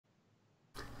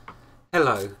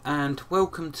Hello and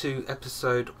welcome to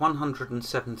episode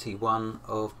 171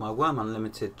 of my Wurm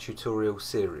Unlimited tutorial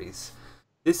series.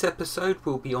 This episode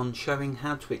will be on showing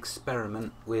how to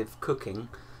experiment with cooking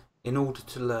in order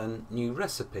to learn new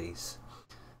recipes.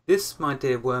 This, my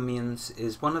dear Wurmians,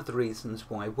 is one of the reasons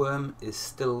why Wurm is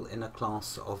still in a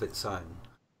class of its own.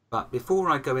 But before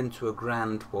I go into a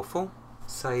grand waffle,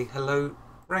 say hello,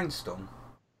 Raynstorm.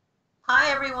 Hi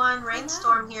everyone,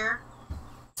 Raynstorm here.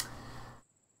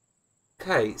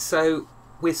 Okay, so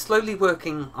we're slowly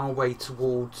working our way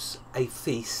towards a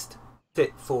feast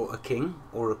fit for a king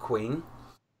or a queen,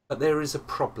 but there is a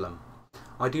problem.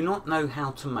 I do not know how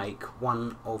to make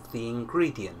one of the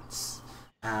ingredients.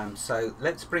 So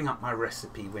let's bring up my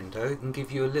recipe window and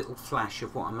give you a little flash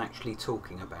of what I'm actually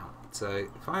talking about. So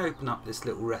if I open up this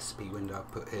little recipe window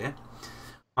I put here,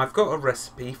 I've got a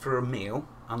recipe for a meal,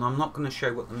 and I'm not going to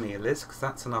show what the meal is because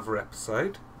that's another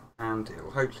episode and it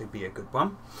will hopefully be a good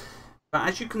one. But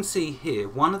as you can see here,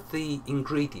 one of the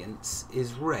ingredients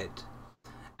is red.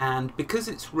 And because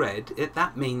it's red,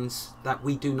 that means that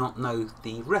we do not know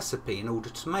the recipe in order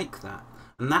to make that.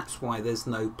 And that's why there's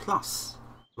no plus,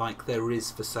 like there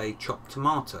is for, say, chopped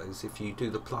tomatoes. If you do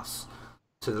the plus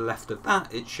to the left of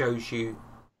that, it shows you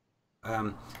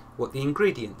what the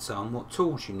ingredients are and what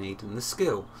tools you need and the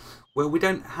skill. Well, we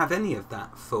don't have any of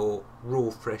that for raw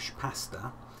fresh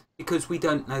pasta because we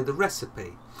don't know the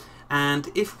recipe. And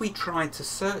if we try to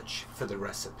search for the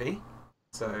recipe,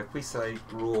 so if we say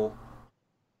raw,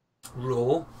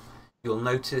 you'll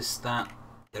notice that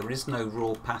there is no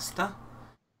raw pasta.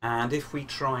 And if we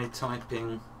try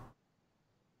typing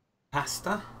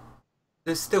pasta,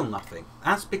 there's still nothing.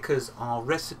 That's because our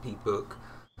recipe book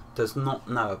does not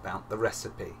know about the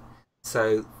recipe.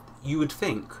 So you would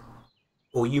think,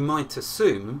 or you might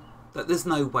assume, that there's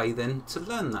no way then to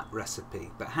learn that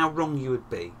recipe. But how wrong you would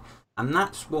be. And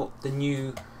that's what the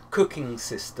new cooking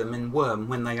system in Wurm,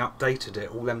 when they updated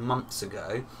it all them months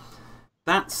ago,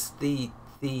 that's the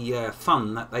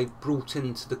fun that they've brought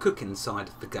into the cooking side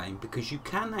of the game, because you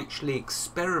can actually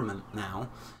experiment now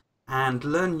and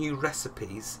learn new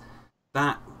recipes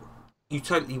that you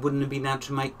totally wouldn't have been able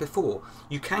to make before.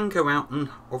 You can go out and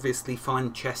obviously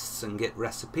find chests and get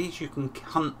recipes. You can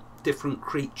hunt different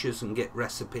creatures and get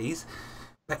recipes,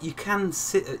 but you can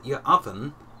sit at your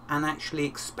oven and actually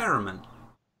experiment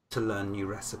to learn new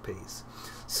recipes.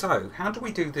 So how do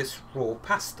we do this raw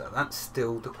pasta? That's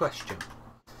still the question.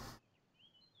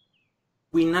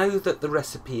 We know that the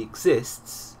recipe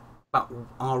exists, but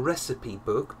our recipe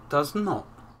book does not.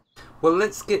 Well,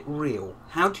 let's get real.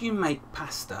 How do you make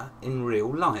pasta in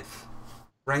real life?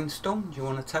 Raynstorm, do you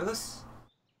want to tell us?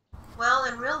 Well,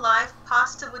 in real life,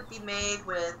 pasta would be made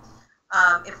with,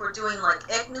 if we're doing like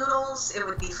egg noodles, it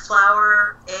would be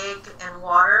flour, egg, and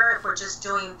water. If we're just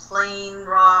doing plain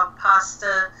raw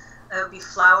pasta, it would be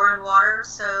flour and water.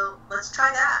 So let's try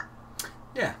that.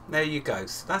 Yeah, there you go.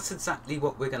 So that's exactly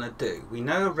what we're going to do. We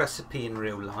know a recipe in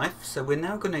real life, so we're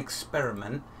now going to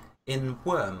experiment in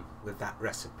Wurm with that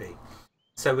recipe.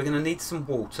 So we're going to need some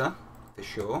water for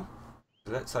sure.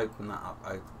 So let's open that up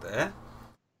over there.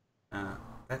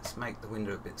 Let's make the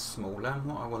window a bit smaller, and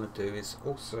what I want to do is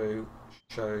also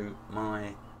show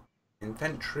my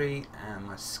inventory and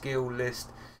my skill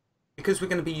list, because we're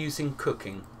going to be using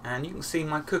cooking, and you can see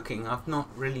my cooking, I've not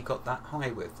really got that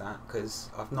high with that because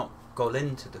I've not got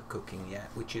into the cooking yet,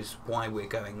 which is why we're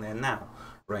going there now,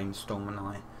 Raynstorm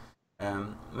and I.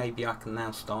 Maybe I can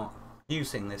now start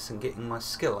using this and getting my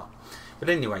skill up. But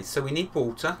anyway, so we need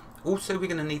water. Also we're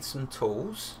going to need some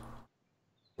tools,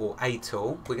 or a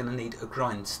tool. We're going to need a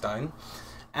grindstone.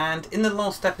 And in the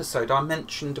last episode I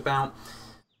mentioned about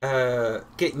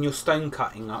getting your stone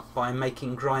cutting up by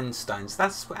making grindstones.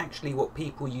 That's actually what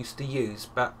people used to use,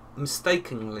 but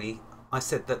mistakenly I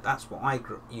said that that's what I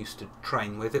used to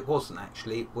train with. It wasn't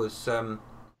actually, it was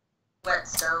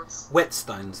Whetstones.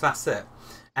 Whetstones, that's it.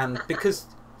 And because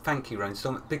thank you,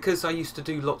 Raynstorm, because I used to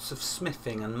do lots of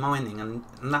smithing and mining, and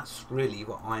that's really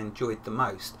what I enjoyed the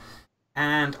most.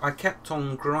 And I kept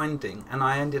on grinding, and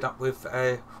I ended up with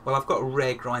well, I've got a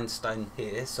rare grindstone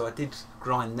here, so I did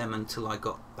grind them until I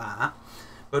got that.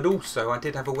 But also I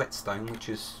did have a whetstone, which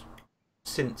is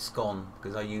since gone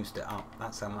because I used it up.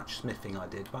 That's how much smithing I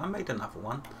did, but I made another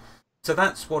one. So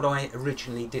that's what I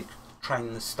originally did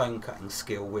train the stone cutting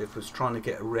skill with, was trying to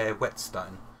get a rare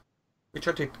whetstone, which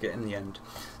I did get in the end.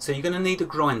 So you're going to need a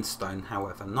grindstone,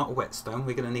 however, not a whetstone.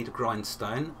 We're going to need a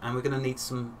grindstone, and we're going to need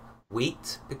some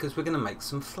wheat because we're going to make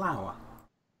some flour.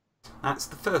 That's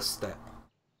the first step.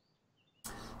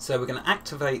 So we're going to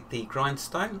activate the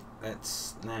grindstone.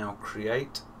 Let's now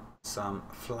create some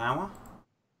flour.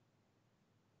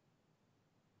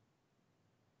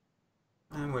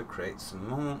 And we'll create some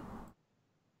more.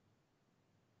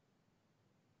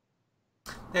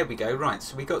 There we go. Right,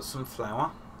 so we got some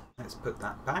flour. Let's put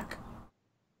that back.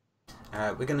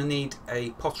 We're going to need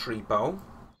a pottery bowl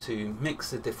to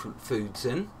mix the different foods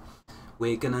in.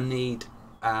 We're going to need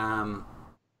a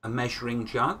measuring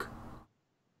jug.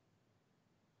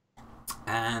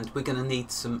 And we're going to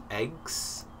need some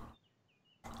eggs.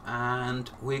 And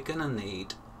we're going to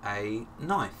need a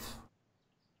knife.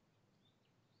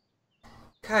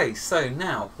 Okay, so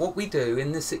now what we do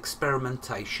in this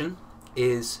experimentation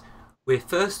is we're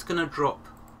first going to drop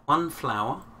one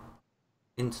flour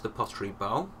into the pottery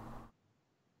bowl.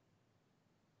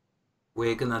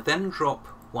 We're going to then drop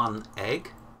one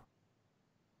egg,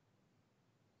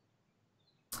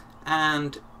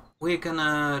 and we're going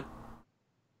to,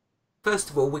 first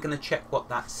of all, we're going to check what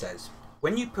that says.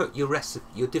 When you put your recipe,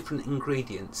 your different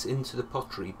ingredients into the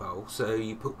pottery bowl, so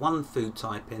you put one food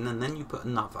type in and then you put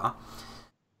another,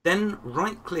 then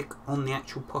right click on the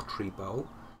actual pottery bowl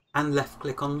and left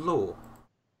click on Law.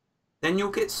 Then you'll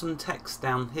get some text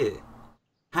down here.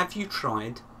 Have you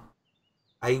tried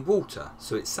a water?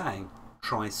 So it's saying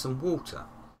try some water.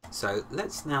 So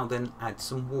let's now then add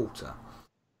some water,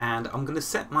 and I'm going to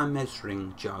set my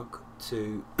measuring jug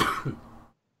to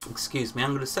excuse me, I'm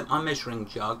going to set my measuring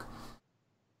jug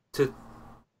to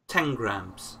 10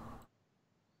 grams.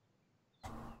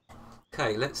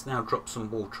 Okay, let's now drop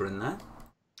some water in there.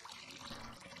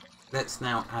 Let's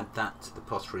now add that to the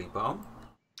pottery bowl.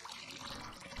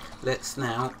 Let's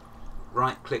now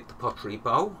right click the pottery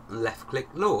bowl and left click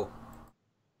Law.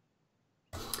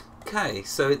 Okay,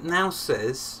 so it now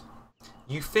says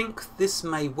you think this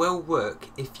may well work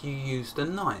if you used a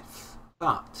knife,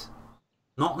 but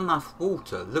not enough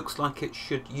water. Looks like it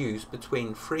should use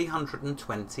between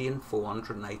 320 and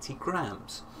 480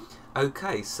 grams.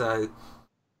 Okay, so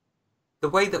the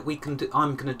way that we can do,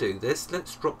 I'm going to do this,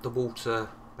 let's drop the water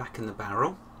back in the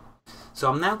barrel. So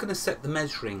I'm now going to set the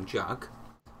measuring jug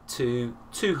to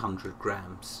 200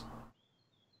 grams.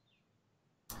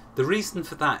 The reason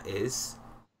for that is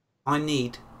I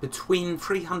need between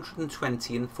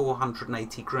 320 and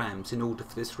 480 grams in order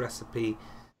for this recipe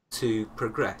to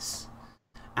progress.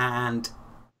 And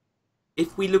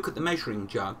if we look at the measuring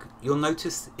jug, you'll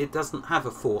notice it doesn't have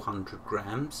a 400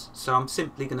 grams, so I'm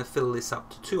simply going to fill this up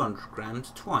to 200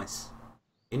 grams twice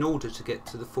in order to get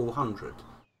to the 400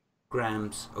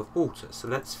 grams of water. So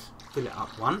let's fill it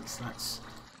up once, that's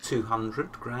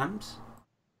 200 grams.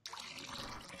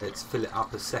 Let's fill it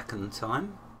up a second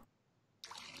time.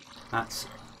 That's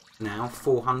now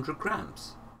 400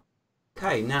 grams.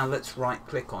 Okay, now let's right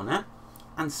click on it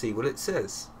and see what it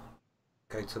says.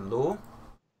 Go to Law.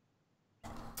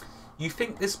 You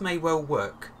think this may well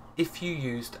work if you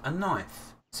used a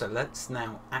knife. So let's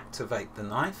now activate the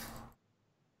knife.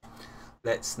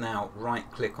 Let's now right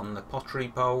click on the pottery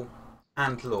bowl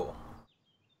and Law.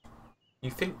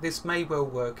 You think this may well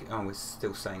work. Oh, we're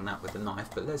still saying that with the knife,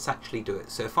 but let's actually do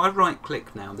it. So if I right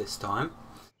click now this time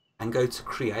and go to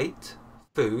Create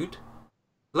Food,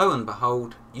 lo and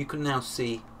behold, you can now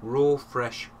see raw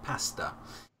fresh pasta.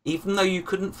 Even though you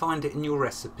couldn't find it in your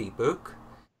recipe book,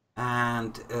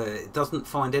 and it doesn't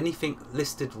find anything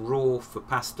listed raw for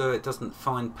pasta, it doesn't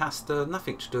find pasta,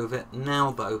 nothing to do with it.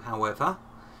 Now though, however,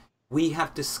 we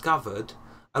have discovered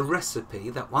a recipe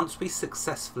that once we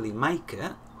successfully make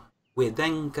it, we're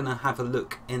then going to have a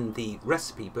look in the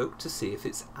recipe book to see if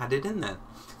it's added in there.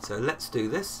 So let's do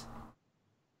this.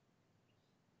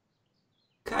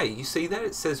 Okay, you see there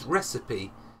it says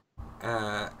recipe,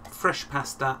 fresh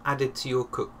pasta added to your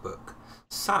cookbook.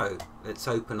 So let's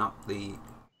open up the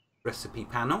recipe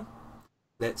panel.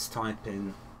 Let's type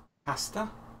in pasta.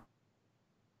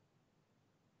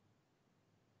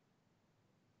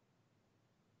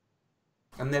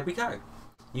 And there we go.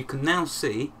 You can now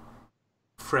see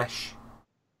fresh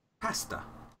pasta.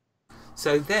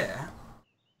 So there,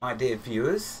 my dear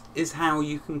viewers, is how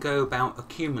you can go about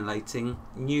accumulating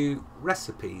new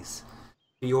recipes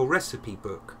for your recipe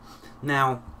book.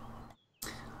 Now,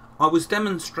 I was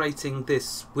demonstrating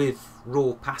this with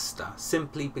raw pasta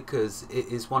simply because it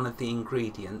is one of the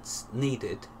ingredients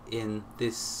needed in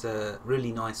this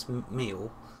really nice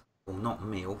meal, or not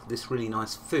meal, this really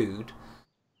nice food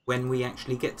when we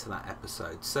actually get to that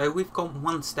episode. So we've gone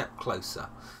one step closer.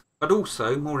 But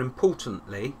also, more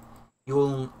importantly,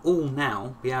 you'll all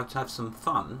now be able to have some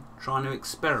fun trying to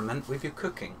experiment with your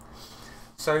cooking.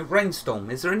 So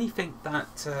Raynstorm, is there anything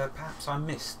that perhaps I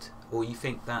missed, or you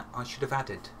think that I should have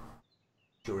added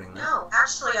during that? No,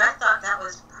 actually I thought that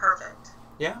was perfect.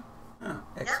 Yeah? Oh,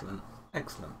 excellent. Yep.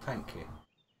 Excellent, thank you.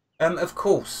 Of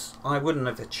course, I wouldn't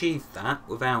have achieved that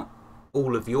without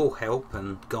all of your help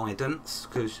and guidance,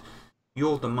 because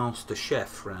You're the master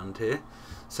chef round here,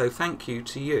 so thank you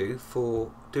to you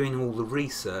for doing all the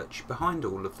research behind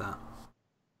all of that.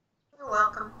 You're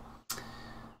welcome.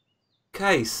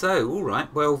 Okay, so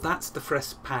alright, well that's the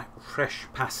fresh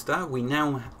pasta. We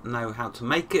now know how to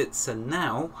make it, so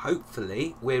now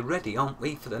hopefully we're ready, aren't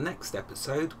we, for the next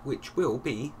episode, which will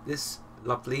be this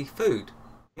lovely food.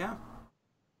 Yeah?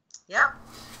 Yep.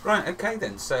 Right, okay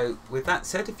then, so with that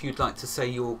said, if you'd like to say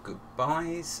your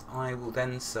goodbyes, I will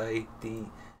then say the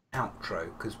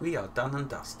outro, because we are done and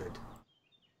dusted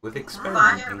with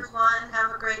experimenting. Bye everyone,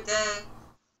 have a great day.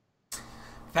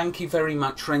 Thank you very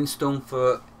much, Raynstorm,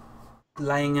 for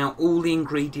laying out all the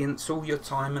ingredients, all your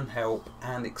time and help,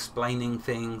 and explaining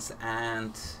things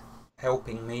and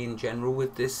helping me in general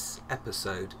with this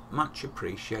episode. Much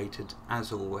appreciated,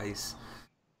 as always.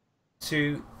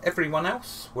 To everyone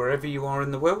else, wherever you are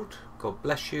in the world, God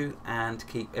bless you and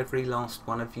keep every last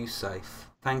one of you safe.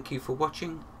 Thank you for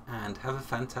watching and have a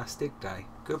fantastic day.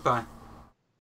 Goodbye.